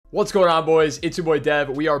What's going on, boys? It's your boy Dev.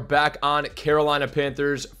 We are back on Carolina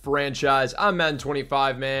Panthers franchise. I'm Madden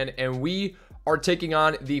 25, man, and we are taking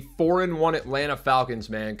on the 4-1 Atlanta Falcons,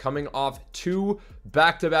 man, coming off two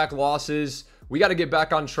back-to-back losses. We got to get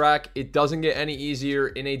back on track. It doesn't get any easier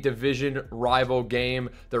in a division rival game.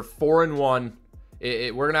 They're 4-1.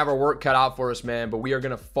 We're going to have our work cut out for us, man, but we are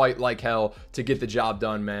going to fight like hell to get the job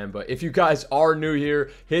done, man. But if you guys are new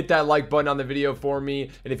here, hit that like button on the video for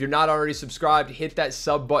me. And if you're not already subscribed, hit that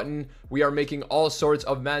sub button. We are making all sorts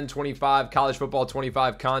of Madden 25, College Football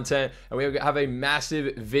 25 content, and we have a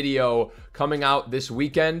massive video coming out this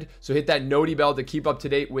weekend. So hit that noti bell to keep up to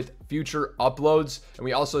date with future uploads. And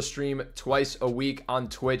we also stream twice a week on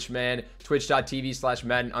Twitch, man.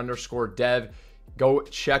 Twitch.tv/Madden_Dev. Go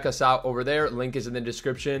check us out over there. Link is in the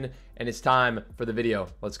description. And it's time for the video.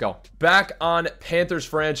 Let's go. Back on Panthers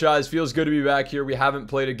franchise. Feels good to be back here. We haven't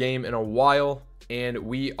played a game in a while. And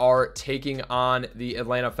we are taking on the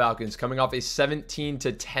Atlanta Falcons. Coming off a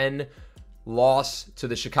 17-10 loss to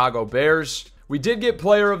the Chicago Bears. We did get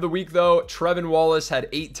player of the week, though. Trevin Wallace had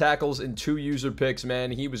 8 tackles and 2 user picks,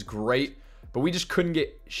 man. He was great. But we just couldn't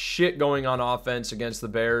get shit going on offense against the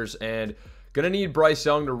Bears. And gonna need Bryce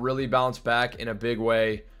Young to really bounce back in a big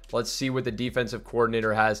way. Let's see what the defensive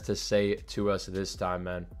coordinator has to say to us this time,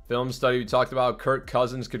 man. Film study, we talked about Kirk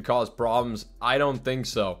Cousins could cause problems. I don't think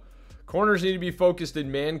so. Corners need to be focused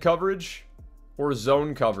in man coverage or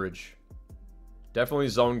zone coverage. Definitely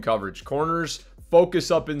zone coverage. Corners,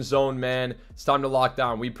 focus up in zone, man. It's time to lock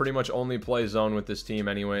down. We pretty much only play zone with this team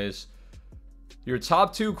anyways. Your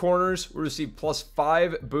top 2 corners will receive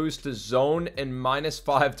 +5 boost to zone and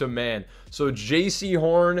 -5 to man. So JC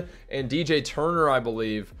Horn and DJ Turner, I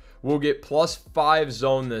believe, will get +5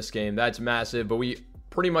 zone this game. That's massive, but we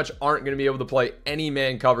pretty much aren't going to be able to play any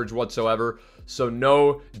man coverage whatsoever. So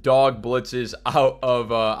no dog blitzes out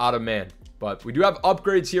of man. But we do have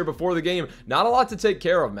upgrades here before the game. Not a lot to take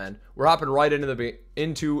care of, man. We're hopping right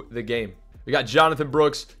into the game. We got Jonathan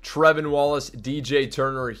Brooks, Trevin Wallace, DJ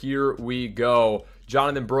Turner. Here we go.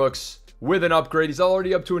 Jonathan Brooks with an upgrade. He's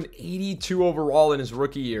already up to an 82 overall in his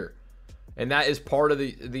rookie year. And that is part of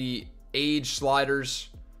the age sliders.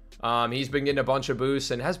 He's been getting a bunch of boosts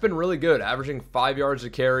and has been really good, averaging 5 yards a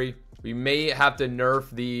carry. We may have to nerf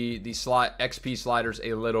the XP sliders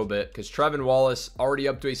a little bit because Trevin Wallace already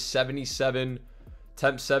up to a 77,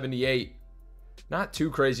 temp 78. Not too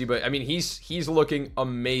crazy, but I mean, he's looking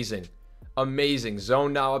amazing. Amazing.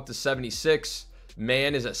 Zone now up to 76.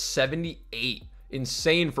 Man is a 78.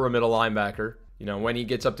 Insane for a middle linebacker. You know, when he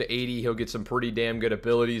gets up to 80, he'll get some pretty damn good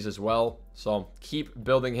abilities as well. So keep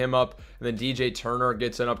building him up. And then DJ Turner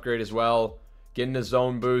gets an upgrade as well. Getting a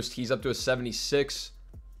zone boost. He's up to a 76.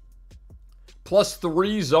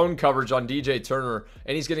 +3 zone coverage on DJ Turner.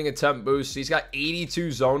 And he's getting a temp boost. He's got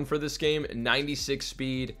 82 zone for this game. 96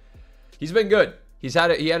 speed. He's been good. He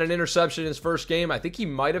had an interception in his first game. I think he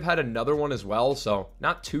might have had another one as well, so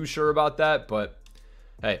not too sure about that, but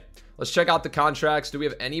hey, let's check out the contracts. Do we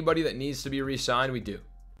have anybody that needs to be re-signed? We do.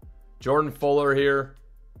 Jordan Fuller here,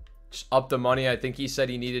 just up the money. I think he said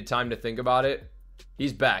he needed time to think about it.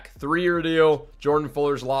 He's back. 3-year deal. Jordan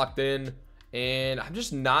Fuller's locked in, and I'm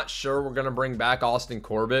just not sure we're going to bring back Austin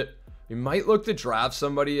Corbett. We might look to draft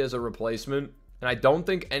somebody as a replacement. And I don't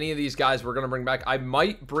think any of these guys we're going to bring back. I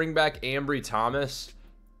might bring back Ambry Thomas.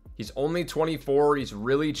 He's only 24. He's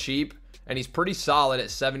really cheap. And he's pretty solid at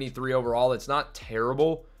 73 overall. It's not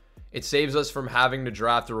terrible. It saves us from having to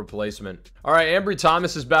draft a replacement. All right, Ambry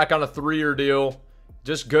Thomas is back on a 3-year deal.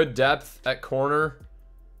 Just good depth at corner.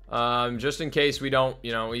 Just in case we don't,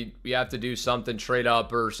 you know, we have to do something, trade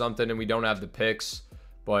up or something, and we don't have the picks.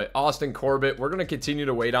 But Austin Corbett, we're going to continue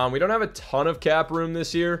to wait on. We don't have a ton of cap room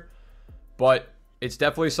this year. But it's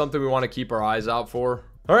definitely something we want to keep our eyes out for.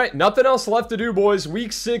 All right, nothing else left to do, boys.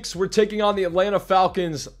 Week 6, we're taking on the Atlanta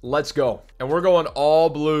Falcons. Let's go. And we're going all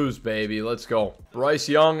blues, baby. Let's go. Bryce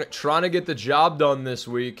Young trying to get the job done this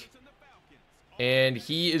week. And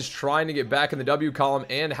he is trying to get back in the W column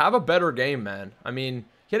and have a better game, man. I mean,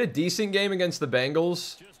 he had a decent game against the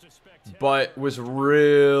Bengals, but was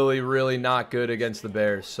really, really not good against the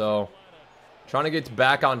Bears. So trying to get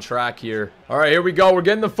back on track here. All right, here we go. We're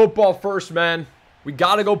getting the football first, man. We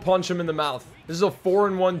got to go punch him in the mouth. This is a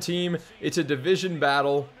 4-1 team. It's a division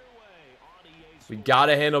battle. We got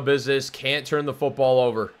to handle business. Can't turn the football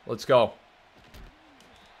over. Let's go.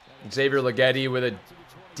 Xavier Leggetti with a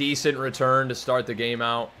decent return to start the game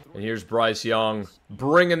out. And here's Bryce Young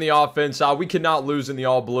bringing the offense out. We cannot lose in the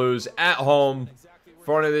all blues at home in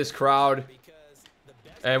front of this crowd.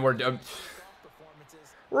 And we're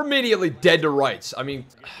immediately dead to rights. I mean,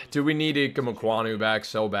 do we need Ika Makwanu back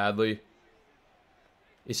so badly?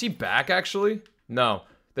 Is he back, actually? No.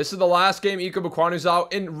 This is the last game. Ika Bakwanu's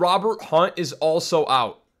out. And Robert Hunt is also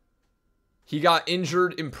out. He got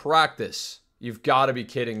injured in practice. You've got to be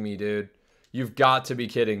kidding me, dude. You've got to be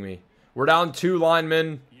kidding me. We're down 2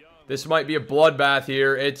 linemen. This might be a bloodbath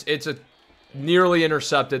here. It's a nearly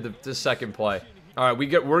intercepted the second play. All right,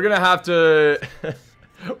 we're gonna have to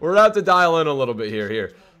we're gonna have to dial in a little bit here.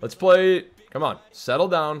 Here, let's play. Come on, settle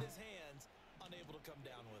down.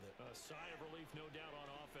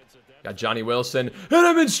 Got Johnny Wilson. Hit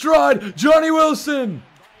him in stride. Johnny Wilson.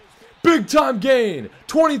 Big time gain.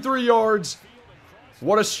 23 yards.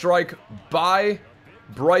 What a strike by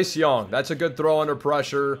Bryce Young. That's a good throw under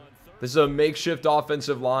pressure. This is a makeshift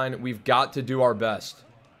offensive line. We've got to do our best.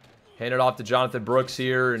 Hand it off to Jonathan Brooks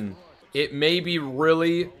here. And it may be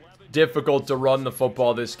really difficult to run the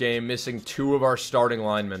football this game, missing 2 of our starting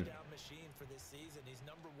linemen.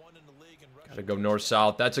 Got to go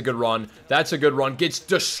north-south. That's a good run. That's a good run. Gets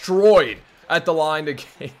destroyed at the line to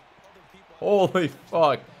gain. Holy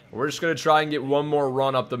fuck. We're just going to try and get one more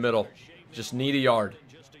run up the middle. Just need a yard.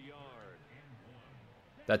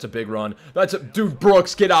 That's a big run. Dude,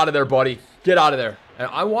 Brooks, get out of there, buddy. Get out of there. And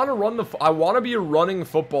I want to run I want to be a running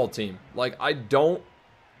football team. Like, I don't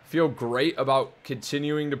feel great about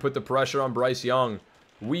continuing to put the pressure on Bryce Young.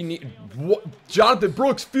 We need... What? Jonathan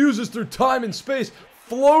Brooks fuses through time and space,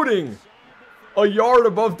 floating a yard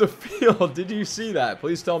above the field. Did you see that?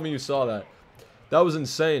 Please tell me you saw that. That was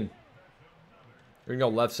insane. We're going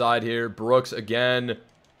to go left side here. Brooks again.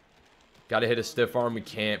 Got to hit a stiff arm. We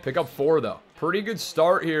can't. Pick up 4, though. Pretty good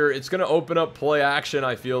start here. It's going to open up play action,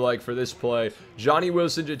 I feel like, for this play. Johnny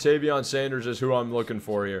Wilson, Jatavion Sanders is who I'm looking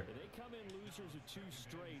for here.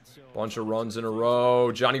 Bunch of runs in a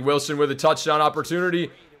row. Johnny Wilson with a touchdown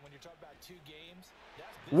opportunity.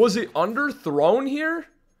 Was it underthrown here?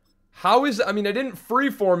 How is... I mean, I didn't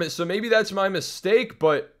freeform it, so maybe that's my mistake,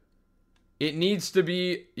 but it needs to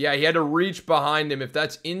be... Yeah, he had to reach behind him. If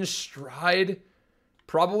that's in stride,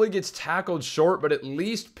 probably gets tackled short, but at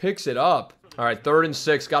least picks it up. All right, 3rd and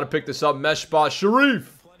 6. Got to pick this up. Mesh spot.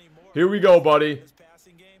 Sharif. Here we go, buddy.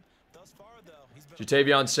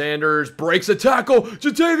 Jatavion Sanders breaks a tackle.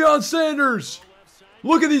 Jatavion Sanders.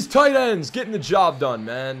 Look at these tight ends getting the job done,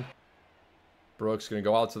 man. Brooks going to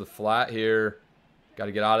go out to the flat here. Got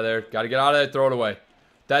to get out of there. Got to get out of there. Throw it away.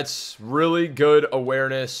 That's really good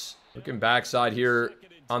awareness. Looking backside here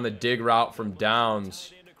on the dig route from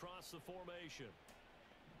Downs.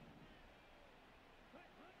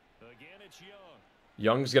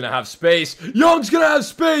 Young's going to have space. Young's going to have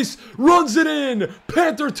space. Runs it in.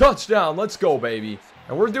 Panther touchdown. Let's go, baby.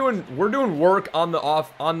 And we're doing work on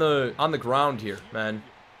the ground here, man.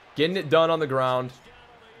 Getting it done on the ground.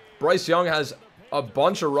 Bryce Young has a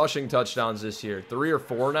bunch of rushing touchdowns this year. 3 or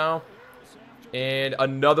 4 now. And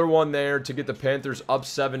another one there to get the Panthers up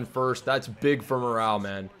 7 first. That's big for morale,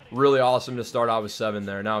 man. Really awesome to start out with 7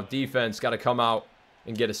 there. Now, defense got to come out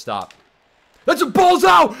and get a stop. That's a ball's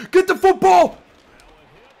out. Get the football.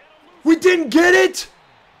 We didn't get it?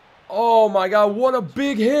 Oh my god, what a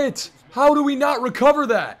big hit. How do we not recover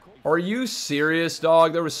that? Are you serious,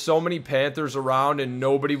 dog? There was so many Panthers around and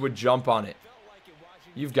nobody would jump on it.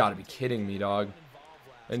 You've got to be kidding me, dog.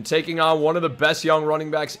 And taking on one of the best young running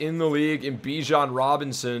backs in the league in Bijan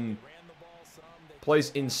Robinson. Plays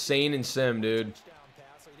insane in sim, dude.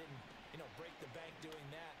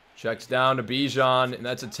 Checks down to Bijan, and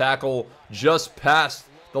that's a tackle just past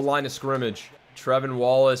the line of scrimmage. Trevin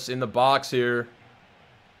Wallace in the box here.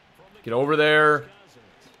 Get over there.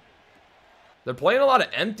 They're playing a lot of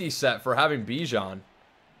empty set for having Bijan.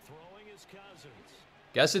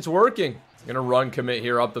 Guess it's working. Gonna run commit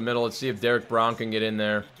here up the middle. Let's see if Derek Brown can get in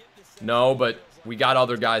there. No, but we got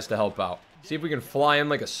other guys to help out. See if we can fly in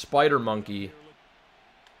like a spider monkey.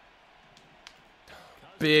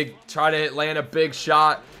 Big, try to land a big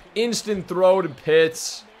shot. Instant throw to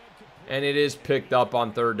Pitts. And it is picked up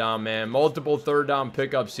on 3rd down, man. Multiple 3rd down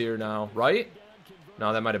pickups here now, right?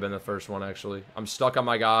 No, that might have been the first one, actually. I'm stuck on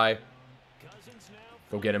my guy.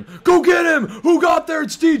 Go get him. Go get him! Who got there?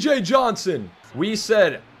 It's DJ Johnson. We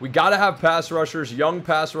said we got to have pass rushers, young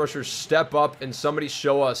pass rushers step up and somebody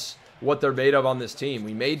show us what they're made of on this team.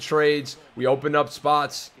 We made trades. We opened up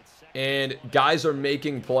spots. And guys are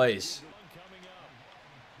making plays.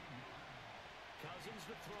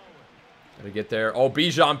 Gotta get there. Oh,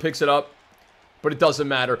 Bijan picks it up. But it doesn't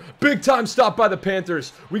matter. Big time stop by the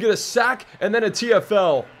Panthers. We get a sack and then a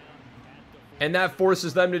TFL. And that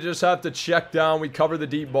forces them to just have to check down. We cover the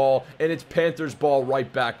deep ball. And it's Panthers ball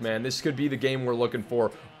right back, man. This could be the game we're looking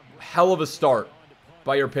for. Hell of a start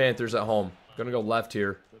by your Panthers at home. Gonna go left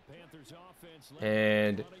here.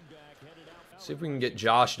 And see if we can get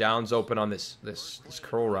Josh Downs open on this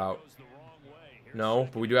curl route. No,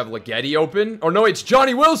 but we do have Leggetti open. Oh, no, it's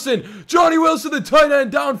Johnny Wilson. Johnny Wilson, the tight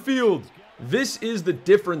end downfield. This is the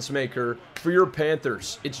difference maker for your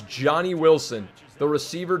Panthers. It's Johnny Wilson, the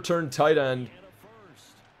receiver turned tight end.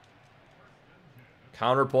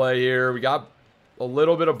 Counterplay here. We got a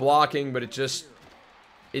little bit of blocking, but it just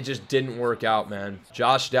didn't work out, man.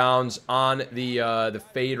 Josh Downs on the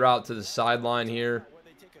fade route to the sideline here.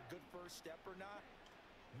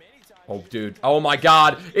 Oh, dude. Oh, my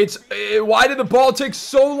God. Why did the ball take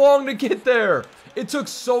so long to get there? It took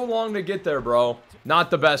so long to get there, bro.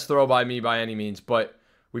 Not the best throw by me by any means, but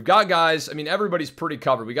we've got guys. I mean, everybody's pretty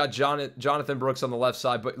covered. We got Jonathan Brooks on the left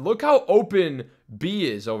side, but look how open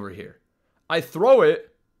B is over here. I throw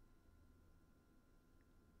it.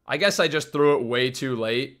 I guess I just threw it way too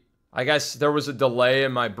late. I guess there was a delay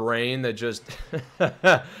in my brain that just...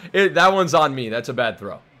 that one's on me. That's a bad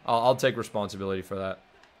throw. I'll take responsibility for that.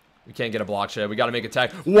 We can't get a block shed. We got to make a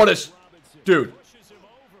tag. What is... Dude.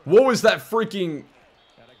 What was that freaking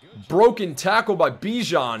broken tackle by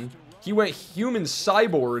Bijan? He went human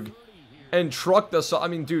cyborg and trucked us. I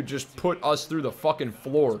mean, dude, just put us through the fucking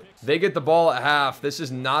floor. They get the ball at half. This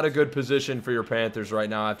is not a good position for your Panthers right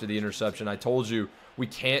now after the interception. I told you, we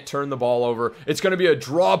can't turn the ball over. It's going to be a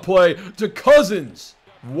draw play to Cousins.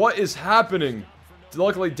 What is happening?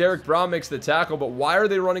 Luckily, Derek Brown makes the tackle, but why are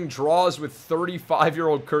they running draws with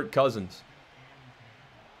 35-year-old Kirk Cousins?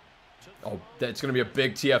 Oh, that's going to be a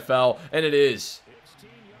big TFL, and it is.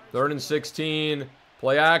 3rd and 16.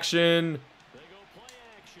 Play action.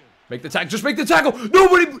 Make the tackle. Just make the tackle.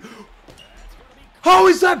 Nobody. How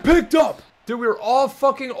is that picked up? Dude, we were all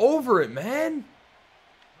fucking over it, man.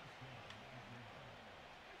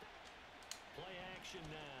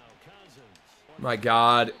 My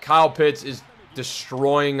God. Kyle Pitts is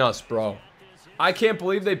destroying us, bro. I can't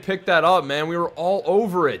believe they picked that up, man. We were all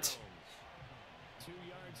over it.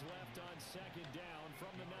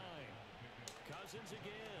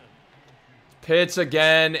 Pitts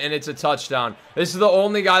again, and it's a touchdown. This is the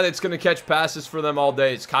only guy that's going to catch passes for them all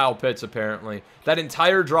day. It's Kyle Pitts, apparently. That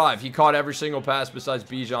entire drive, he caught every single pass besides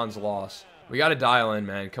Bijan's loss. We got to dial in,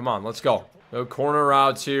 man. Come on, let's go. No corner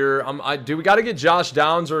routes here. Dude, we got to get Josh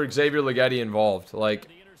Downs or Xavier Leggetti involved. Like,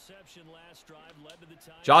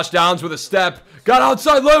 Josh Downs with a step. Got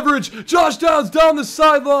outside leverage. Josh Downs down the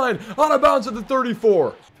sideline. Out of bounds at the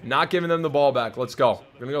 34. Not giving them the ball back. Let's go.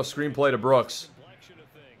 We're going to go screenplay to Brooks.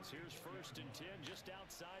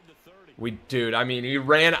 Dude, I mean, he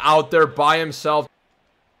ran out there by himself.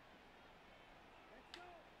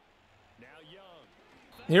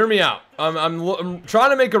 Hear me out. I'm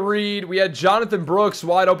trying to make a read. We had Jonathan Brooks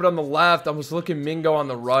wide open on the left. I was looking Mingo on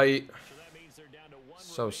the right.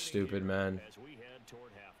 So stupid, man.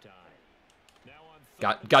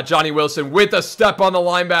 Got Johnny Wilson with a step on the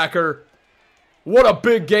linebacker. What a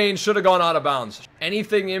big gain. Should have gone out of bounds.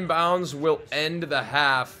 Anything inbounds will end the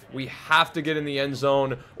half. We have to get in the end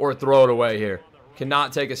zone or throw it away here.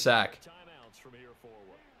 Cannot take a sack.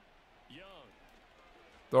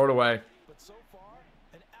 Throw it away.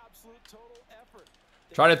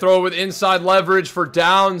 Trying to throw it with inside leverage for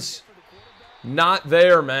Downs. Not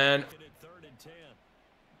there, man.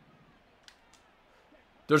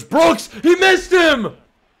 There's Brooks. He missed him.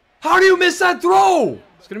 How do you miss that throw?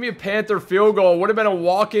 It's going to be a Panther field goal. Would have been a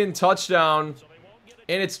walk-in touchdown.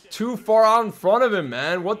 And it's too far out in front of him,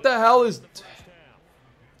 man. What the hell is...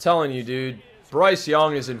 telling you, dude. Bryce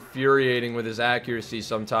Young is infuriating with his accuracy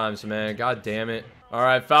sometimes, man. God damn it. All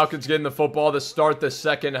right, Falcons getting the football to start the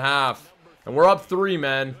second half. And we're up 3,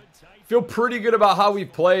 man. Feel pretty good about how we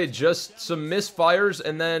played. Just some misfires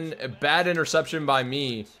and then a bad interception by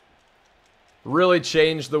me really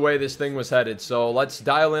changed the way this thing was headed. So let's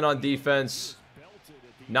dial in on defense.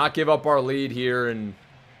 Not give up our lead here, and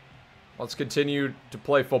let's continue to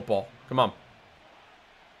play football. Come on.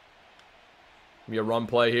 Be a run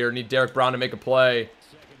play here. Need Derek Brown to make a play.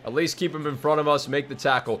 At least keep him in front of us, make the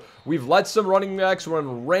tackle. We've let some running backs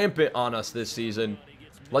run rampant on us this season.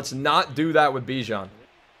 Let's not do that with Bijan.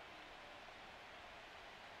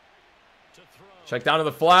 Check down to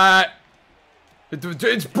the flat.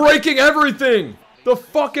 It's breaking everything. The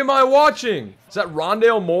fuck am I watching? Is that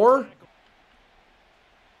Rondale Moore?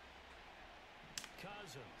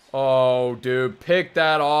 Oh, dude. Pick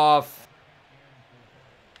that off.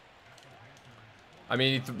 I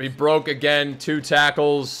mean, he broke again. 2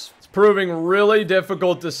 tackles. It's proving really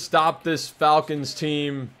difficult to stop this Falcons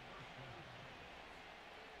team.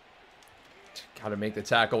 Got to make the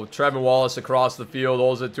tackle. Trevin Wallace across the field.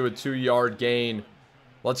 Holds it to a 2-yard gain.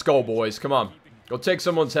 Let's go, boys. Come on. Go take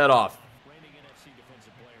someone's head off.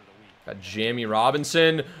 Got Jamie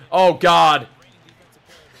Robinson. Oh, God.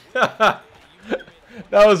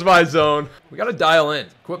 That was my zone. We got to dial in.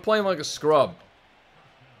 Quit playing like a scrub.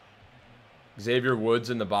 Xavier Woods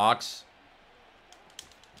in the box.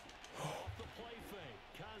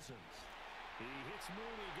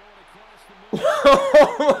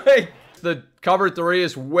 Oh my. The cover 3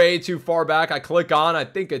 is way too far back. I click on. I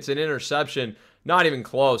think it's an interception. Not even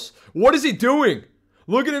close. What is he doing?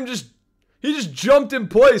 Look at him just... He just jumped in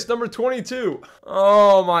place. Number 22.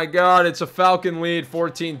 Oh my god. It's a Falcon lead.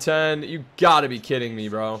 14-10. You gotta be kidding me,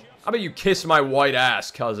 bro. How about you kiss my white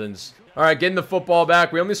ass, Cousins? Alright, getting the football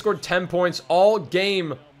back. We only scored 10 points all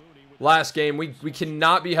game last game. We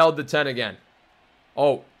cannot be held to 10 again.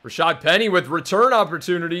 Oh, Rashad Penny with return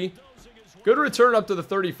opportunity. Good return up to the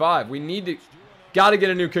 35. We need to... Got to get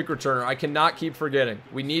a new kick returner. I cannot keep forgetting.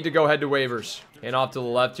 We need to go head to waivers. And off to the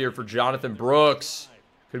left here for Jonathan Brooks.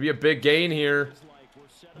 Could be a big gain here.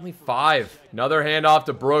 Only 5. Another handoff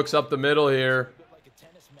to Brooks up the middle here.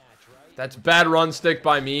 That's bad run stick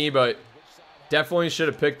by me, but definitely should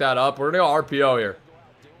have picked that up. We're going to go RPO here.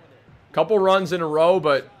 Couple runs in a row,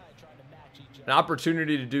 but an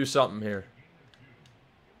opportunity to do something here.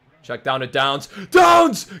 Check down to Downs.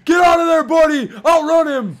 Downs! Get out of there, buddy! Outrun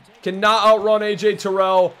him! Cannot outrun AJ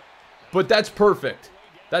Terrell, but that's perfect.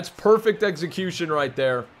 That's perfect execution right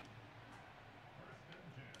there.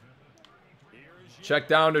 Check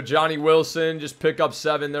down to Johnny Wilson. Just pick up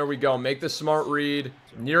 7. There we go. Make the smart read.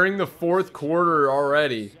 Nearing the 4th quarter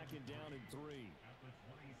already.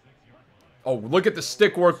 Oh, look at the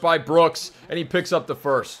stick work by Brooks, and he picks up the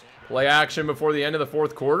first. Play action before the end of the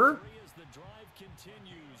 4th quarter.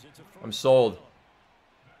 I'm sold.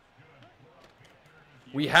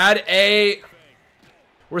 We had a...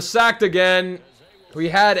 We're sacked again. We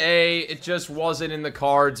had a... It just wasn't in the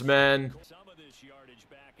cards, man.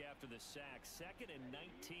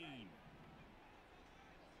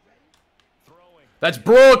 That's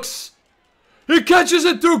Brooks. He catches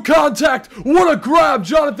it through contact. What a grab,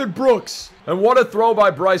 Jonathan Brooks. And what a throw by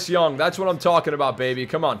Bryce Young. That's what I'm talking about, baby.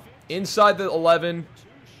 Come on. Inside the 11.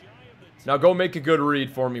 Now go make a good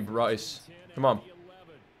read for me, Bryce. Come on.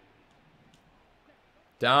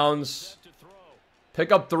 Downs.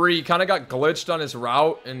 Pick up 3. Kind of got glitched on his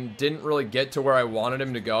route and didn't really get to where I wanted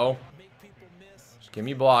him to go. Just give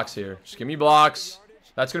me blocks here. Just give me blocks.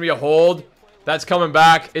 That's going to be a hold. That's coming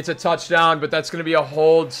back. It's a touchdown, but that's going to be a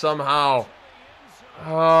hold somehow.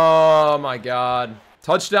 Oh, my God.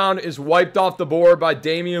 Touchdown is wiped off the board by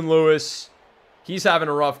Damian Lewis. He's having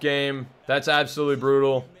a rough game. That's absolutely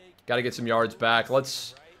brutal. Got to get some yards back.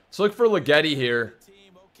 Let's look for Leggetti here.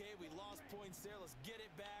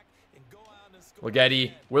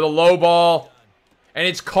 Leggetti with a low ball. And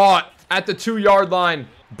it's caught at the 2-yard line.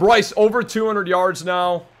 Bryce over 200 yards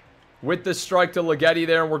now with the strike to Leggetti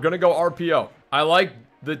there. And we're going to go RPO. I like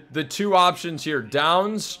the 2 options here.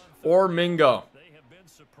 Downs or Mingo.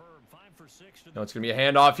 No, it's going to be a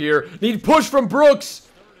handoff here. Need push from Brooks.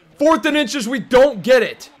 4th and inches. We don't get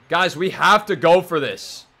it. Guys, we have to go for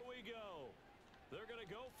this.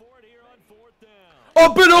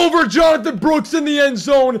 Up and over, Jonathan Brooks in the end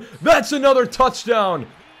zone. That's another touchdown.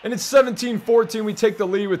 And it's 17-14. We take the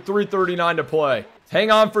lead with 3:39 to play. Hang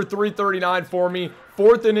on for 3:39 for me.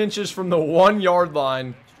 4th and inches from the 1-yard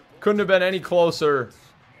line. Couldn't have been any closer.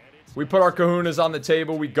 We put our kahunas on the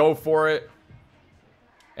table. We go for it.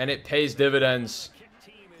 And it pays dividends.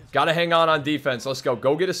 Got to hang on defense. Let's go.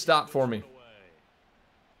 Go get a stop for me.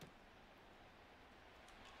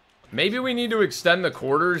 Maybe we need to extend the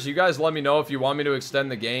quarters. You guys let me know if you want me to extend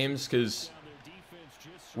the games, because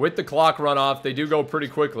with the clock run off, they do go pretty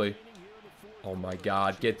quickly. Oh my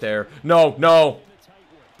God, get there. No, no.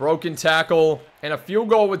 Broken tackle. And a field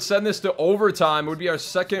goal would send this to overtime. It would be our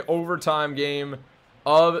 2nd overtime game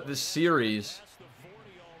of the series.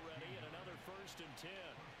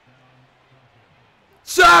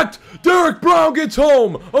 Sacked! Derek Brown gets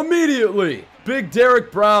home immediately. Big Derek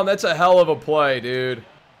Brown. That's a hell of a play, dude.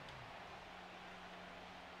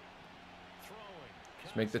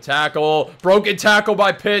 Make the tackle. Broken tackle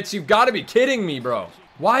by Pitts. You've got to be kidding me, bro.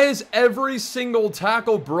 Why is every single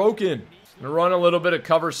tackle broken? I'm going to run a little bit of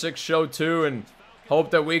cover 6 show 2 and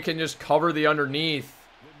hope that we can just cover the underneath.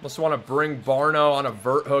 Just want to bring Barno on a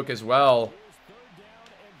vert hook as well.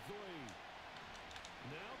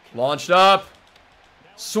 Launched up.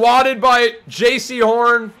 Swatted by J.C.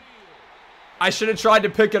 Horn. I should have tried to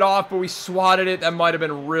pick it off, but we swatted it. That might have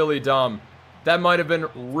been really dumb. That might have been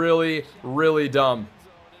really, really dumb.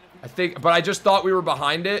 But I just thought we were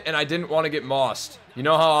behind it, and I didn't want to get mossed. You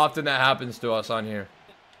know how often that happens to us on here.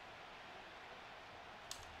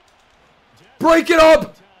 Break it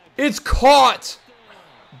up! It's caught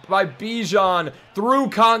by Bijan through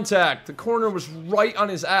contact. The corner was right on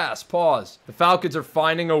his ass. Pause. The Falcons are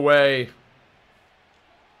finding a way.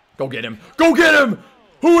 Go get him. Go get him!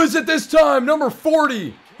 Who is it this time? Number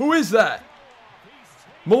 40. Who is that?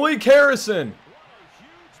 Malik Harrison.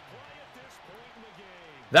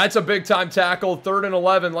 That's a big time tackle. 3rd and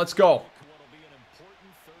 11. Let's go.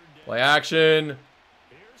 Play action.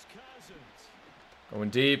 Going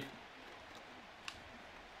deep.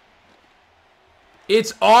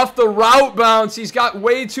 It's off the route bounce. He's got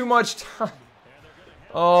way too much time.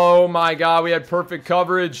 Oh my God, we had perfect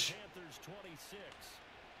coverage.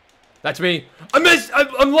 That's me. I missed.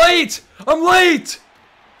 I'm late. I'm late.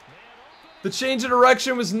 The change of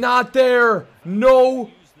direction was not there. No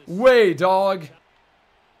way, dog.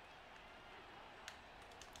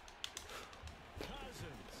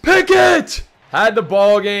 Pick it! Had the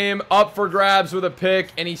ball game up for grabs with a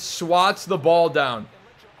pick, and he swats the ball down.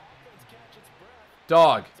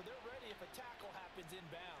 Dog.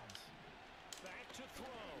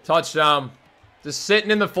 Touchdown. Just sitting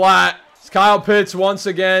in the flat. It's Kyle Pitts once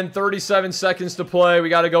again. 37 seconds to play. We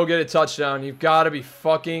got to go get a touchdown. You've got to be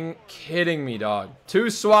fucking kidding me, dog. 2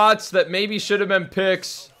 swats that maybe should have been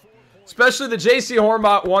picks. Especially the JC Horn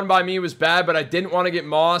one by me was bad, but I didn't want to get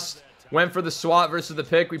mossed. Went for the swat versus the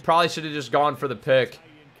pick. We probably should have just gone for the pick.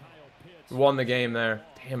 We won the game there.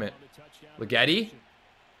 Damn it. Leggetti?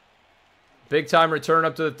 Big time return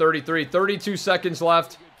up to the 33. 32 seconds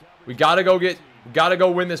left. We gotta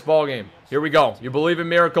go win this ball game. Here we go. You believe in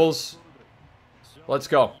miracles. Let's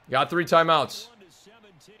go. Got 3 timeouts.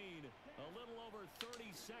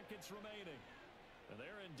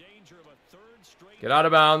 Get out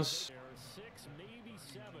of bounds.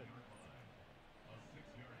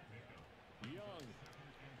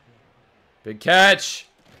 Big catch.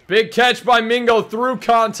 Big catch by Mingo through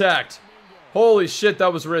contact. Holy shit,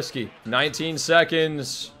 that was risky. 19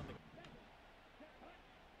 seconds.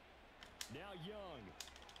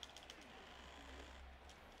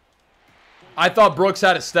 I thought Brooks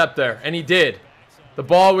had a step there, and he did. The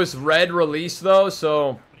ball was red release, though,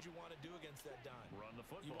 so...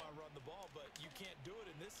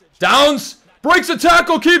 Downs! Breaks a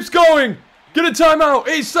tackle, keeps going! Get a timeout!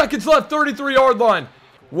 8 seconds left, 33-yard line.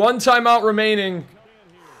 1 timeout remaining.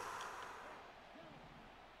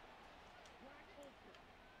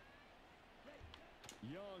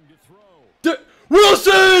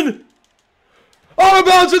 Wilson! Out of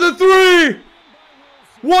bounds at the 3!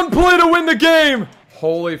 1 play to win the game.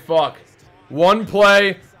 Holy fuck. 1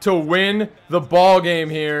 play to win the ball game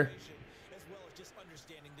here.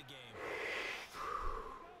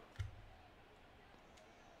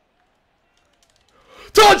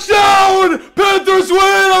 Touchdown! Panthers win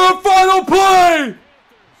on the final play!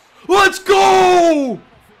 Let's go!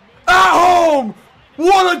 At home!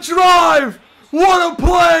 What a drive! What a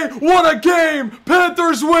play! What a game!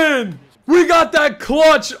 Panthers win! We got that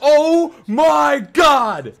clutch! Oh my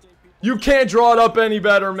God! You can't draw it up any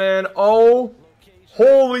better, man. Oh,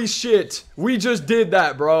 holy shit. We just did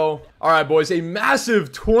that, bro. Alright, boys. A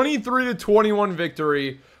massive 23-21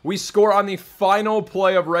 victory. We score on the final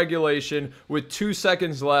play of regulation with 2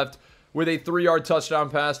 seconds left with a 3-yard touchdown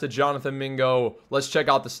pass to Jonathan Mingo. Let's check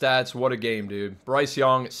out the stats. What a game, dude. Bryce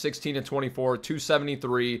Young, 16-24,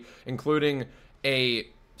 273, including a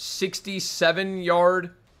 67-yard,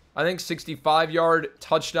 I think 65-yard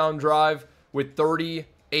touchdown drive with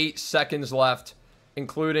 38 seconds left,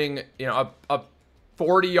 including, you know, a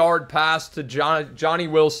 40-yard pass to Johnny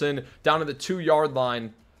Wilson down to the 2-yard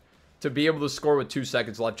line to be able to score with 2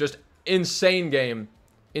 seconds left. Just insane game.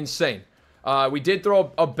 Insane. We did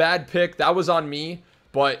throw a bad pick. That was on me,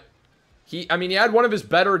 but he had one of his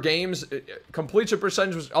better games. Completion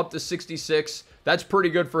percentage was up to 66. That's pretty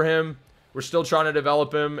good for him. We're still trying to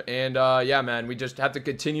develop him, and yeah, man, we just have to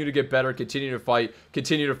continue to get better, continue to fight,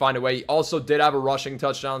 continue to find a way. He also did have a rushing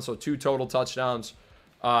touchdown, so 2 total touchdowns.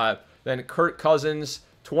 Then Kirk Cousins,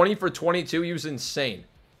 20 for 22. He was insane.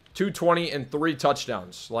 220 and 3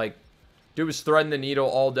 touchdowns. Like, dude was threading the needle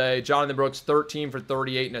all day. Jonathan Brooks, 13 for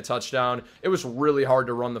 38 and a touchdown. It was really hard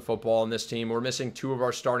to run the football in this team. We're missing 2 of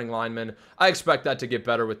our starting linemen. I expect that to get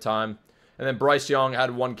better with time. And then Bryce Young had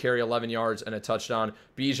 1 carry, 11 yards, and a touchdown.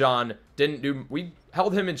 Bijan didn't do... We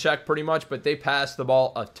held him in check pretty much, but they passed the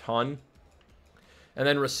ball a ton. And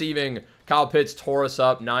then receiving, Kyle Pitts tore us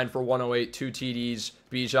up, 9 for 108, 2 TDs.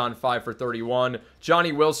 Bijan, 5 for 31.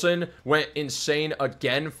 Johnny Wilson went insane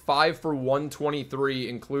again, 5 for 123,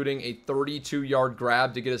 including a 32-yard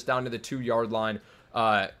grab to get us down to the 2-yard line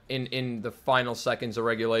in the final seconds of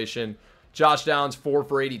regulation. Josh Downs, 4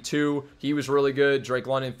 for 82. He was really good. Drake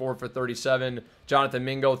London, 4 for 37. Jonathan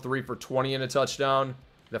Mingo, 3 for 20 and a touchdown.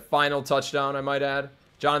 The final touchdown, I might add.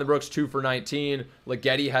 Jonathan Brooks, 2 for 19.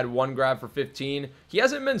 Leggetti had 1 grab for 15. He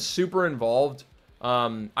hasn't been super involved.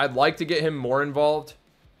 I'd like to get him more involved,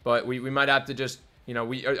 but we might have to just, you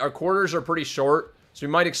know, our quarters are pretty short, so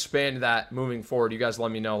we might expand that moving forward. You guys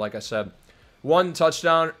let me know, like I said. 1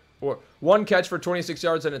 touchdown, or 1 catch for 26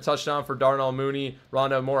 yards and a touchdown for Darnell Mooney.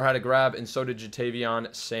 Rondell Moore had a grab, and so did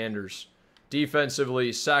Jatavion Sanders.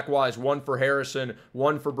 Defensively, sack-wise, 1 for Harrison,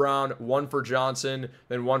 1 for Brown, 1 for Johnson,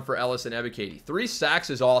 then 1 for Ellis and Ebiketie. 3 sacks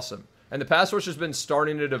is awesome. And the pass rush has been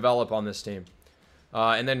starting to develop on this team.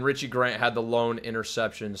 And then Richie Grant had the lone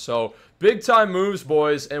interception. So, big-time moves,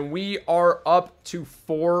 boys. And we are up to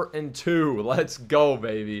 4-2. Let's go,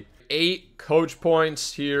 baby. 8 coach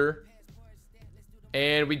points here.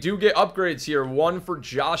 And we do get upgrades here. 1 for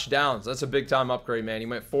Josh Downs. That's a big-time upgrade, man. He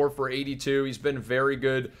went 4 for 82. He's been very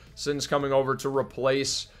good since coming over to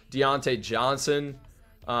replace Deontay Johnson.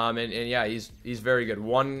 And yeah, he's very good.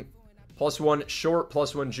 1 +1 short,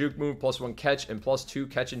 +1 juke move, +1 catch, and +2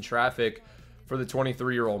 catch in traffic for the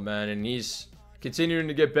 23-year-old, man. And he's continuing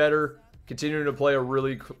to get better, continuing to play a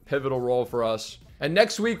really pivotal role for us. And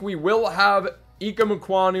next week, we will have Ika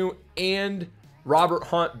Mukwanu and Robert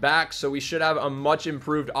Hunt back, so we should have a much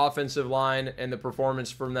improved offensive line, and the performance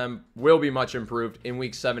from them will be much improved in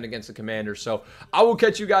week 7 against the Commanders. So I will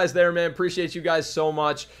catch you guys there, man. Appreciate you guys so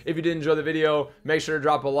much. If you did enjoy the video, make sure to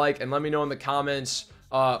drop a like and let me know in the comments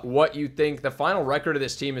what you think the final record of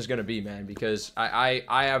this team is going to be, man, because I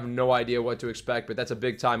have no idea what to expect, but that's a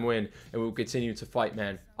big time win, and we'll continue to fight,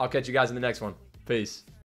 man. I'll catch you guys in the next one. Peace.